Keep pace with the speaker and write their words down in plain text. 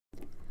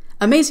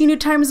Amazing new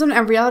time zone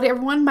and reality,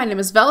 everyone. My name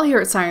is Vel here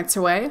at Science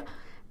Away.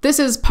 This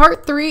is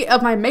part 3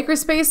 of my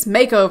Makerspace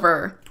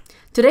Makeover.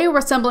 Today we're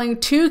assembling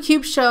 2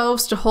 cube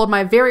shelves to hold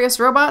my various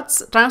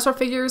robots, dinosaur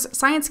figures,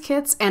 science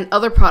kits, and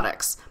other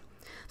products.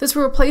 This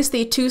will replace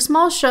the 2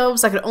 small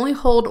shelves that could only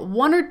hold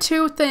 1 or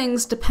 2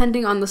 things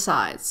depending on the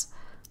size.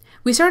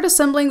 We started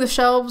assembling the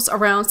shelves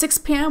around 6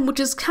 p.m., which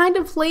is kind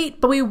of late,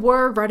 but we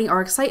were riding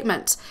our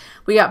excitement.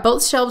 We got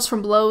both shelves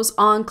from Lowe's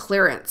on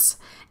clearance.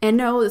 And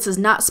no, this is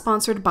not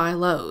sponsored by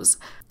Lowe's.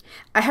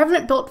 I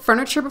haven't built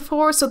furniture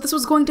before, so this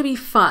was going to be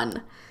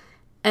fun.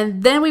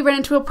 And then we ran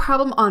into a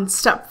problem on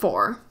step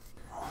 4.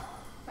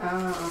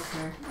 Oh,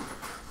 okay.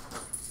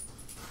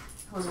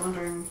 I was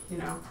wondering,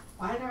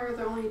 why are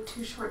there only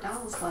 2 short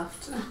dowels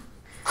left? I'm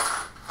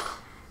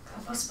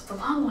supposed to put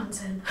the long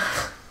ones in.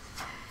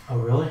 Oh,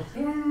 really?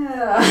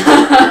 Yeah.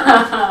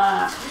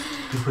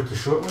 You put the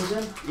short ones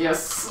in?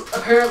 Yes.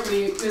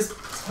 Apparently, it was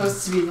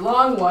supposed to be the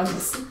long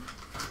ones.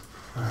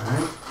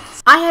 Alright.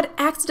 I had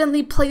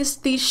accidentally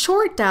placed the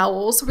short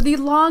dowels where the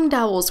long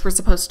dowels were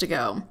supposed to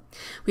go.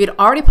 We had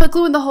already put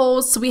glue in the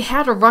holes, so we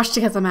had to rush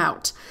to get them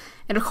out.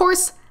 And of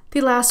course,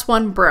 the last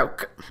one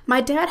broke.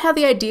 My dad had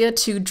the idea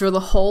to drill a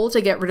hole to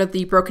get rid of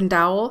the broken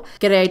dowel,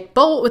 get a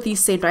bolt with the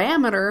same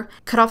diameter,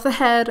 cut off the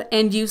head,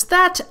 and use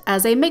that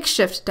as a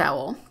makeshift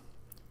dowel.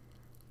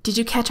 Did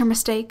you catch our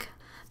mistake?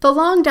 The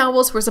long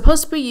dowels were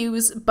supposed to be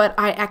used, but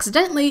I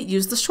accidentally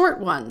used the short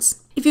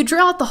ones. If you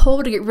drill out the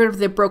hole to get rid of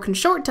the broken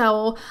short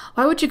dowel,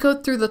 why would you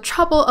go through the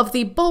trouble of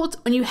the bolt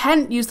when you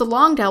hadn't used the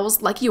long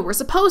dowels like you were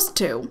supposed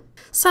to?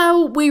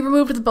 So we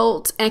removed the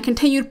bolt and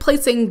continued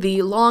placing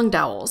the long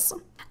dowels.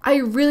 I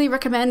really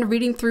recommend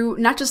reading through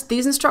not just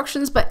these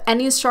instructions, but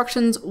any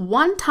instructions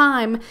one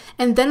time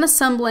and then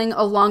assembling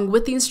along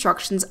with the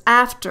instructions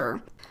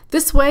after.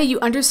 This way you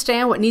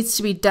understand what needs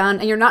to be done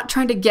and you're not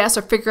trying to guess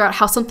or figure out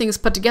how something is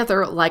put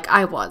together like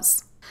I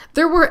was.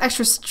 There were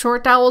extra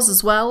short dowels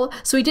as well,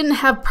 so we didn't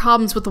have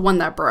problems with the one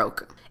that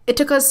broke. It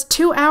took us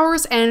 2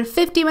 hours and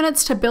 50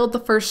 minutes to build the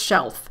first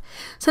shelf.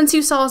 Since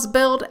you saw us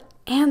build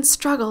and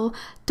struggle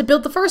to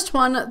build the first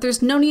one,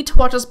 there's no need to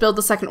watch us build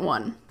the second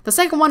one. The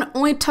second one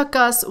only took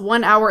us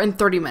 1 hour and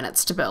 30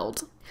 minutes to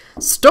build.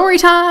 Story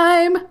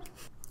time!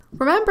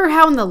 Remember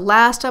how in the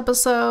last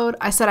episode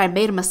I said I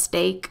made a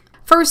mistake?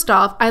 First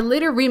off, I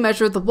later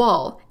remeasured the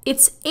wall.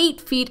 It's 8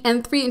 feet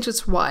and 3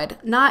 inches wide,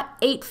 not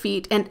 8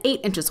 feet and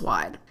 8 inches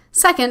wide.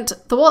 Second,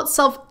 the wall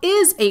itself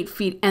is 8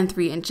 feet and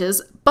 3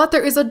 inches, but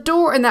there is a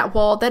door in that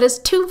wall that is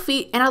 2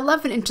 feet and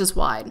 11 inches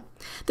wide.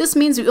 This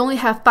means we only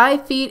have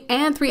 5 feet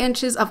and 3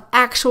 inches of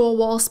actual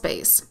wall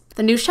space.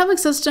 The new shelving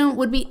system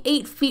would be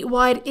 8 feet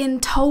wide in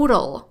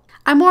total.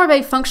 I'm more of a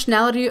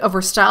functionality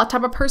over style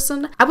type of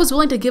person. I was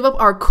willing to give up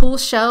our cool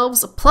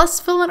shelves plus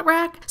filament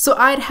rack so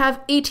I'd have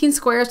 18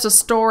 squares to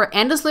store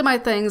and display my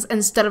things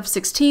instead of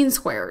 16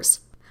 squares.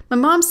 My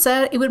mom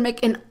said it would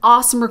make an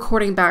awesome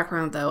recording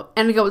background though,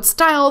 and to go with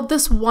style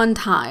this one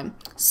time.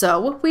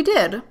 So we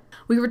did.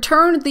 We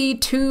returned the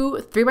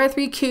 2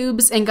 3x3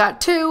 cubes and got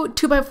 2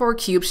 2x4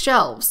 cube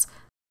shelves.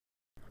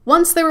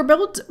 Once they were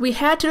built, we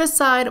had to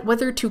decide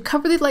whether to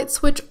cover the light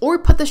switch or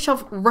put the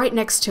shelf right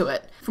next to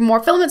it. For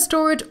more filament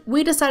storage,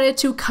 we decided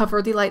to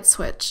cover the light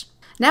switch.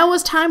 Now it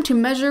was time to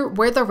measure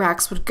where the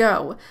racks would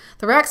go.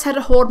 The racks had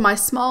to hold my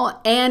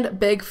small and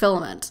big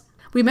filament.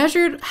 We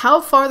measured how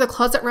far the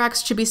closet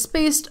racks should be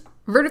spaced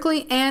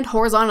vertically and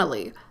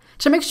horizontally.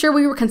 To make sure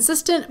we were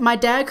consistent, my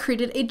dad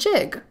created a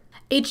jig.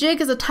 A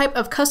jig is a type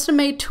of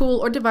custom-made tool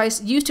or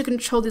device used to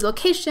control the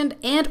location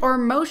and or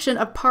motion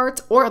of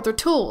parts or other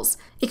tools.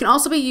 It can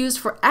also be used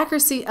for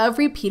accuracy of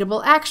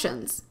repeatable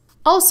actions.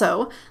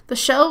 Also, the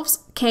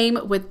shelves came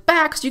with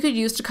backs you could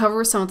use to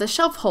cover some of the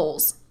shelf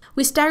holes.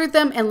 We staggered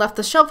them and left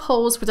the shelf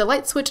holes where the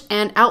light switch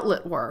and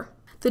outlet were.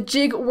 The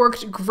jig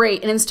worked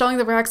great and installing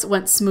the racks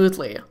went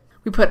smoothly.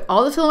 We put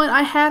all the filament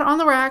I had on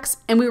the racks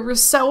and we were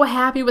so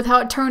happy with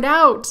how it turned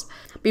out.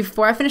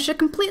 Before I finished it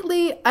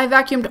completely, I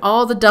vacuumed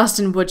all the dust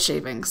and wood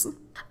shavings.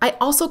 I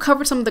also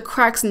covered some of the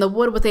cracks in the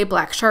wood with a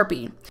black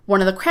Sharpie. One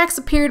of the cracks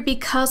appeared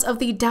because of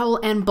the dowel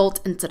and bolt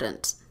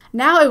incident.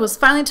 Now it was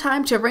finally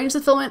time to arrange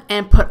the filament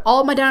and put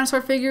all my dinosaur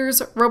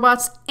figures,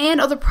 robots, and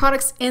other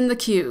products in the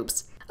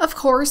cubes. Of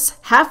course,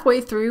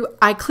 halfway through,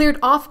 I cleared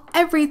off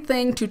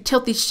everything to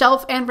tilt the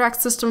shelf and rack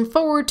system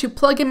forward to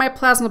plug in my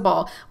plasma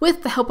ball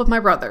with the help of my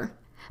brother.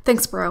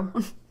 Thanks, bro.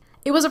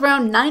 It was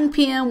around 9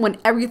 p.m. when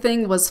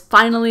everything was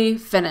finally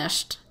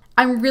finished.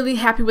 I'm really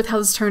happy with how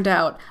this turned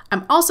out.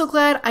 I'm also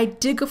glad I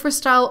did go for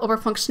style over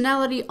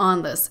functionality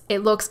on this. It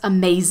looks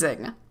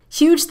amazing.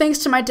 Huge thanks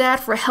to my dad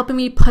for helping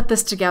me put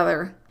this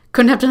together.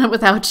 Couldn't have done it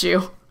without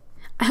you.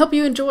 I hope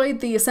you enjoyed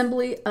the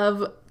assembly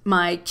of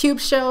my cube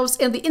shelves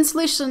and the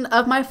installation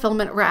of my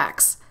filament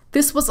racks.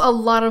 This was a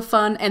lot of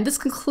fun, and this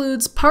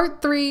concludes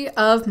part 3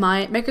 of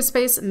my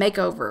Makerspace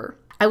Makeover.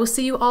 I will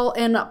see you all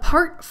in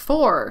part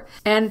 4,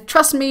 and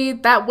trust me,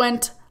 that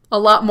went a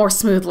lot more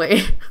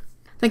smoothly.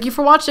 Thank you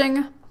for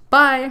watching.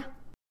 Bye!